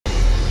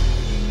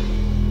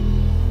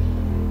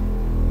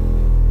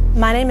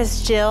My name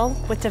is Jill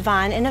with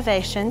Divine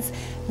Innovations,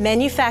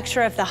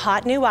 manufacturer of the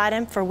hot new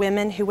item for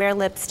women who wear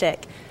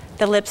lipstick,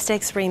 the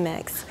Lipstix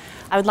Remix.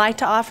 I would like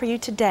to offer you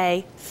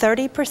today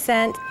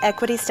 30%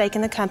 equity stake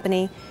in the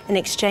company in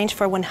exchange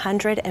for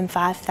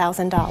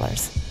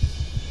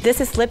 $105,000. This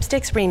is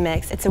Lipstix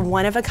Remix. It's a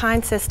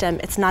one-of-a-kind system.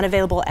 It's not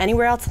available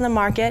anywhere else in the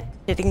market.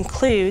 It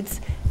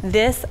includes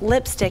this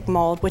lipstick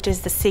mold, which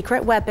is the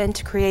secret weapon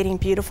to creating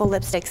beautiful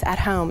lipsticks at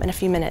home in a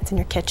few minutes in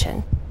your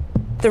kitchen.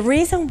 The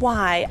reason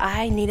why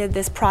I needed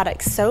this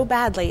product so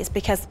badly is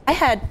because I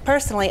had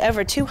personally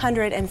over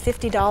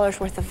 $250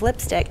 worth of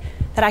lipstick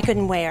that I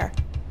couldn't wear.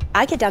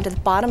 I get down to the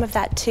bottom of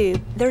that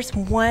tube, there's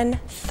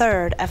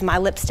 1/3 of my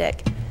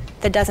lipstick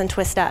that doesn't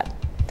twist up.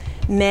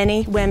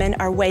 Many women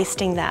are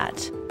wasting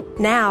that.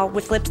 Now,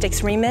 with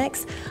Lipstix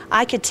Remix,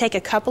 I could take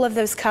a couple of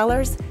those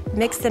colors,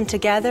 mix them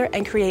together,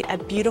 and create a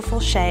beautiful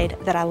shade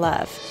that I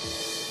love.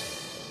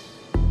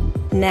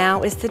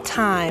 Now is the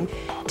time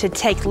to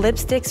take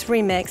Lipstix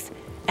Remix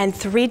and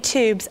 3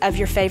 tubes of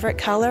your favorite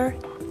color,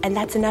 and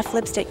that's enough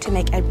lipstick to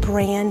make a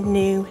brand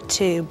new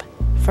tube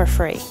for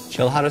free.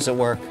 Jill, how does it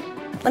work?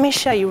 Let me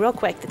show you real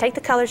quick. To take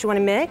the colors you want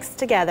to mix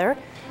together,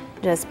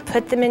 just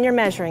put them in your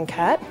measuring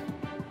cup.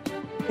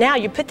 Now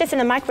you put this in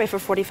the microwave for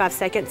 45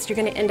 seconds, you're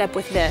going to end up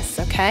with this,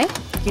 okay?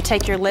 You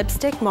take your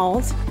lipstick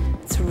molds,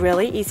 it's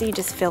really easy, you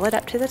just fill it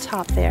up to the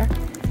top there,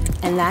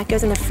 and that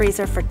goes in the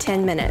freezer for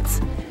 10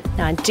 minutes.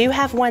 Now I do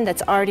have one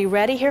that's already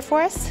ready here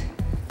for us.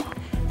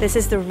 This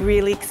is the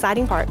really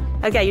exciting part.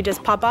 Okay, you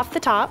just pop off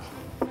the top,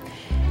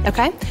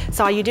 okay?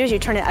 So all you do is you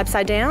turn it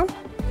upside down,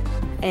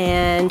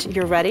 and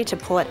you're ready to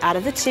pull it out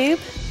of the tube.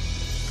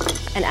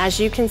 And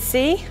as you can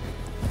see,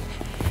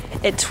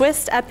 it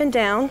twists up and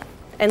down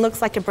and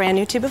looks like a brand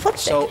new tube of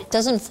lipstick. So it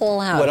doesn't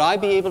fall out. Would I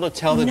be able to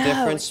tell the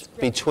difference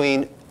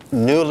between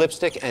new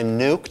lipstick and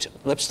nuked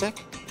lipstick?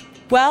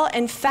 Well,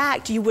 in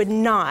fact, you would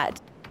not.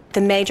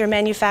 The major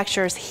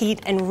manufacturers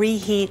heat and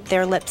reheat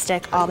their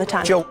lipstick all the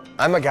time. Jill,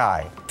 I'm a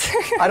guy.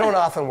 I don't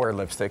often wear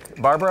lipstick.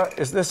 Barbara,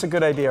 is this a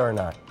good idea or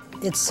not?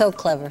 It's so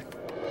clever.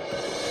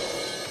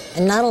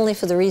 And not only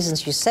for the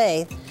reasons you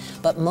say,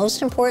 but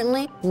most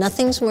importantly,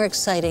 nothing's more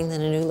exciting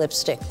than a new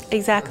lipstick.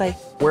 Exactly.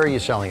 Where are you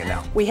selling it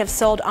now? We have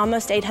sold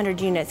almost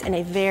 800 units in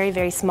a very,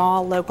 very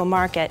small local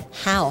market.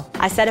 How?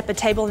 I set up a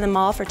table in the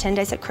mall for 10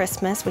 days at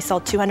Christmas. We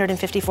sold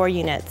 254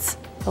 units,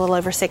 a little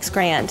over $6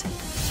 grand.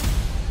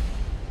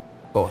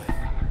 Boy,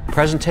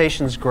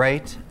 presentation's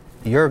great.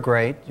 You're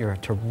great. You're a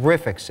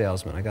terrific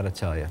salesman, I got to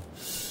tell you.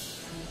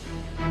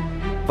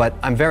 But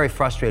I'm very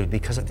frustrated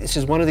because this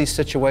is one of these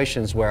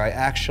situations where I've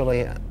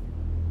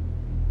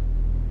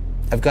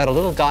got a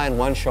little guy on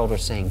one shoulder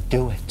saying,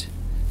 do it.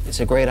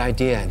 It's a great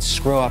idea, and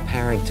screw up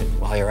Harrington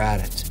while you're at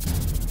it.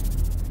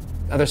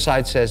 The other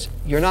side says,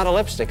 you're not a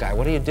lipstick guy,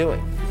 what are you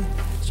doing?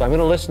 So I'm going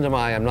to listen to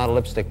my I'm not a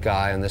lipstick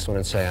guy on this one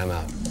and say I'm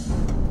out.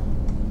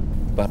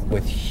 But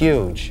with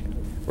huge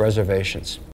reservations.